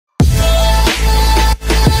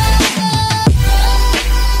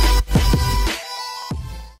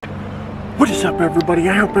What's up, everybody?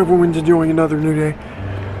 I hope everyone's enjoying another new day.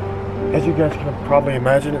 As you guys can probably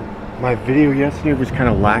imagine, my video yesterday was kind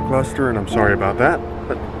of lackluster, and I'm sorry about that.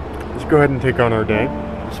 But let's go ahead and take on our day,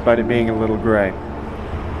 despite it being a little gray.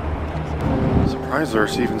 I'm surprised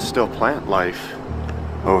there's even still plant life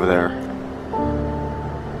over there.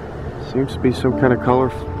 Seems to be some kind of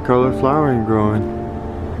color flowering growing.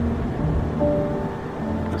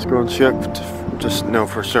 Let's go and check to just know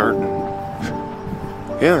for certain.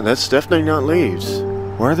 Yeah, that's definitely not leaves.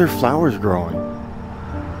 Why are there flowers growing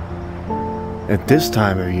at this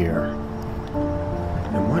time of year?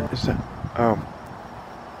 And what is that? Oh,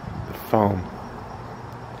 the foam.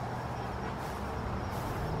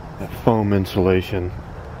 That foam insulation.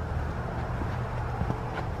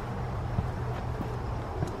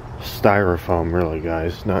 Styrofoam, really,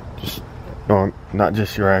 guys. Not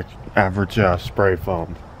just your average spray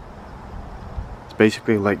foam. It's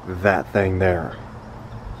basically like that thing there.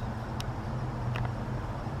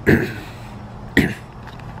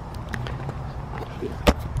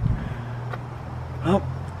 Well,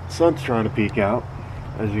 sun's trying to peek out,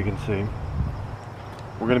 as you can see.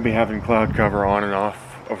 We're going to be having cloud cover on and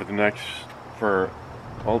off over the next, for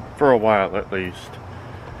a while at least.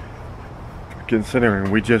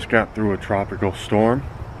 Considering we just got through a tropical storm,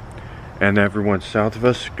 and everyone south of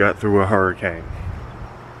us got through a hurricane.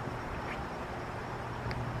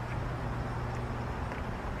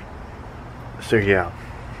 So yeah.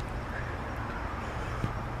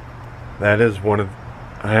 That is one of,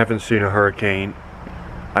 I haven't seen a hurricane.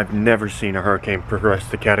 I've never seen a hurricane progress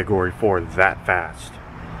to Category 4 that fast.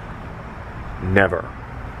 Never.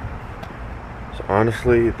 So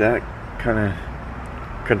honestly, that kind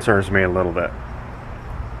of concerns me a little bit.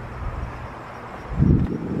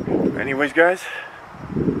 Anyways, guys,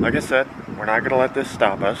 like I said, we're not going to let this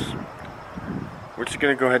stop us. We're just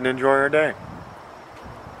going to go ahead and enjoy our day.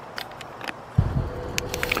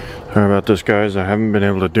 How about this, guys? I haven't been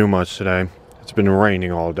able to do much today. It's been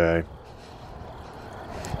raining all day.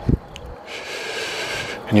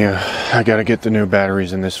 And yeah, I gotta get the new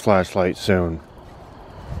batteries in this flashlight soon.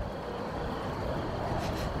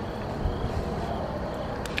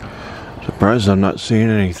 Surprised I'm not seeing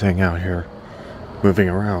anything out here moving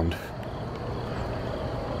around.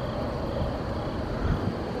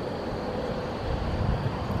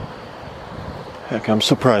 Heck, I'm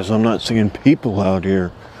surprised I'm not seeing people out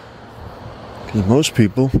here. Because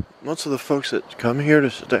most of the folks that come here to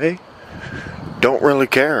stay don't really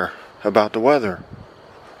care about the weather.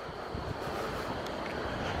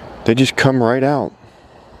 They just come right out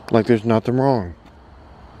like there's nothing wrong.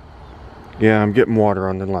 Yeah, I'm getting water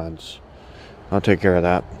on the lens. I'll take care of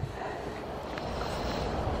that.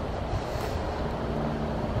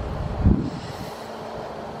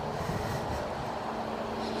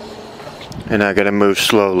 And I gotta move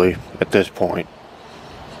slowly at this point.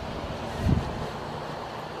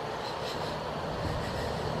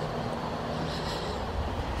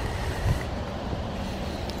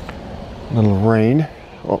 Little rain,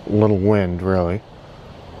 a little wind, really.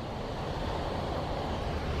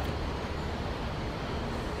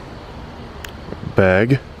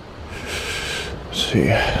 Bag. Let's see,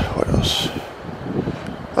 what else?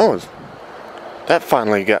 Oh, that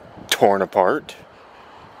finally got torn apart.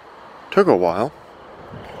 Took a while.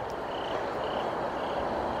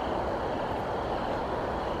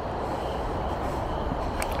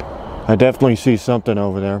 I definitely see something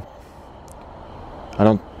over there.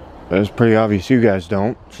 It's pretty obvious you guys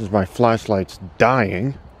don't, since my flashlight's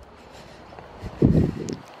dying.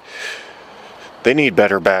 They need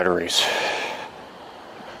better batteries.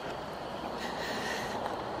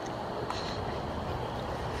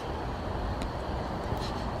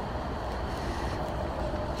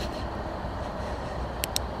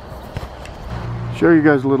 Show you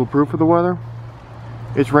guys a little proof of the weather.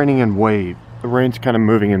 It's raining in waves. The rain's kind of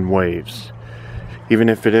moving in waves. Even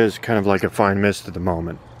if it is kind of like a fine mist at the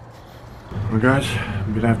moment. Well, guys,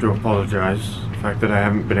 I'm gonna have to apologize for the fact that I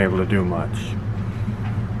haven't been able to do much.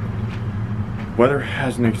 Weather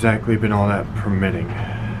hasn't exactly been all that permitting.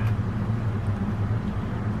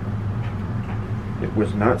 It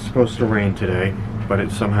was not supposed to rain today, but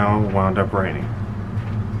it somehow wound up raining.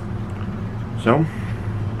 So,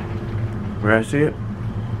 where I see it,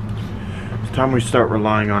 it's time we start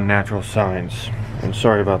relying on natural signs. I'm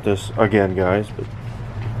sorry about this again, guys, but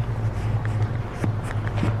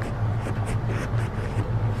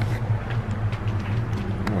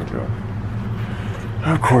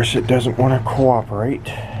of course, it doesn't want to cooperate.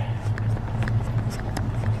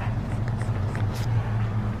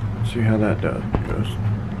 See how that goes.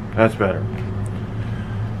 That's better.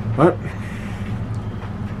 But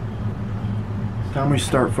Time we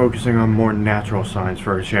start focusing on more natural signs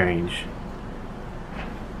for a change.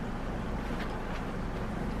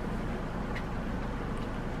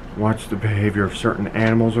 Watch the behavior of certain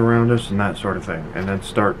animals around us and that sort of thing, and then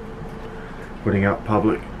start putting out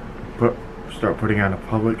putting out a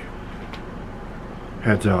public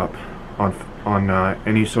heads up on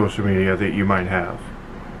any social media that you might have.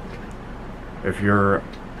 If you're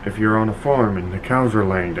on a farm and the cows are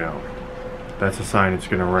laying down, that's a sign it's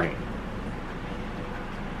going to rain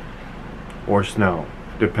or snow,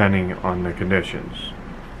 depending on the conditions.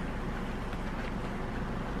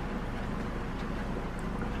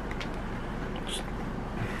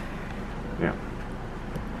 Yeah.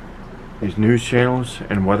 These news channels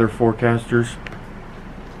and weather forecasters,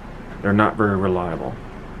 they're not very reliable.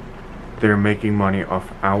 They're making money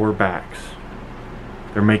off our backs.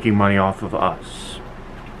 They're making money off of us.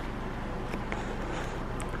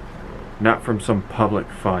 Not from some public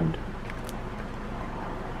fund.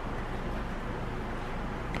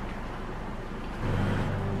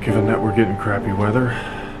 Given that we're getting crappy weather,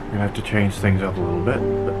 I'm gonna have to change things up a little bit.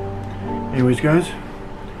 But anyways, guys,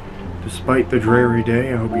 despite the dreary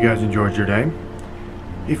day, I hope you guys enjoyed your day.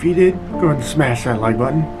 If you did, go ahead and smash that like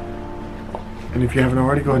button. And if you haven't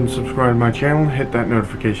already, go ahead and subscribe to my channel, hit that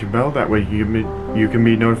notification bell, that way you can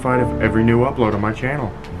be notified of every new upload on my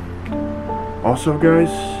channel. Also, guys,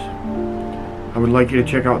 I would like you to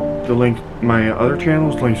check out the link, my other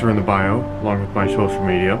channels, links are in the bio, along with my social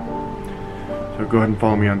media. So go ahead and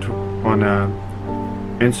follow me on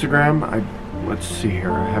Instagram. Let's see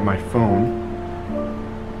here, I have my phone.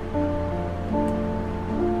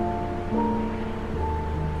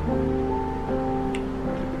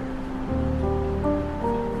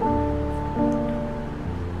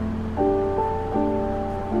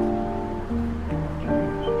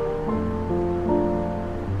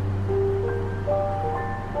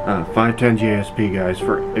 Uh, 510GSP, guys,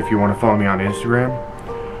 for if you want to follow me on Instagram.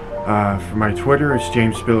 For my Twitter, it's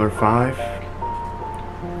JamesSpiller5,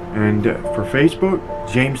 and for Facebook,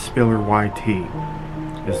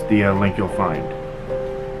 JamesSpillerYT is the link you'll find.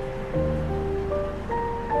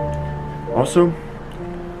 Also,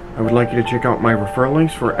 I would like you to check out my referral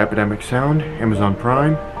links for Epidemic Sound, Amazon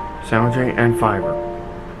Prime, SoundJ, and Fiverr.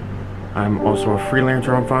 I'm also a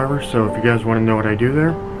freelancer on Fiverr, so if you guys want to know what I do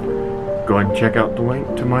there, go ahead and check out the link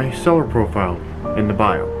to my seller profile in the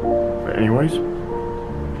bio. But anyways,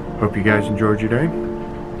 hope you guys enjoyed your day,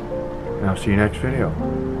 and I'll see you next video.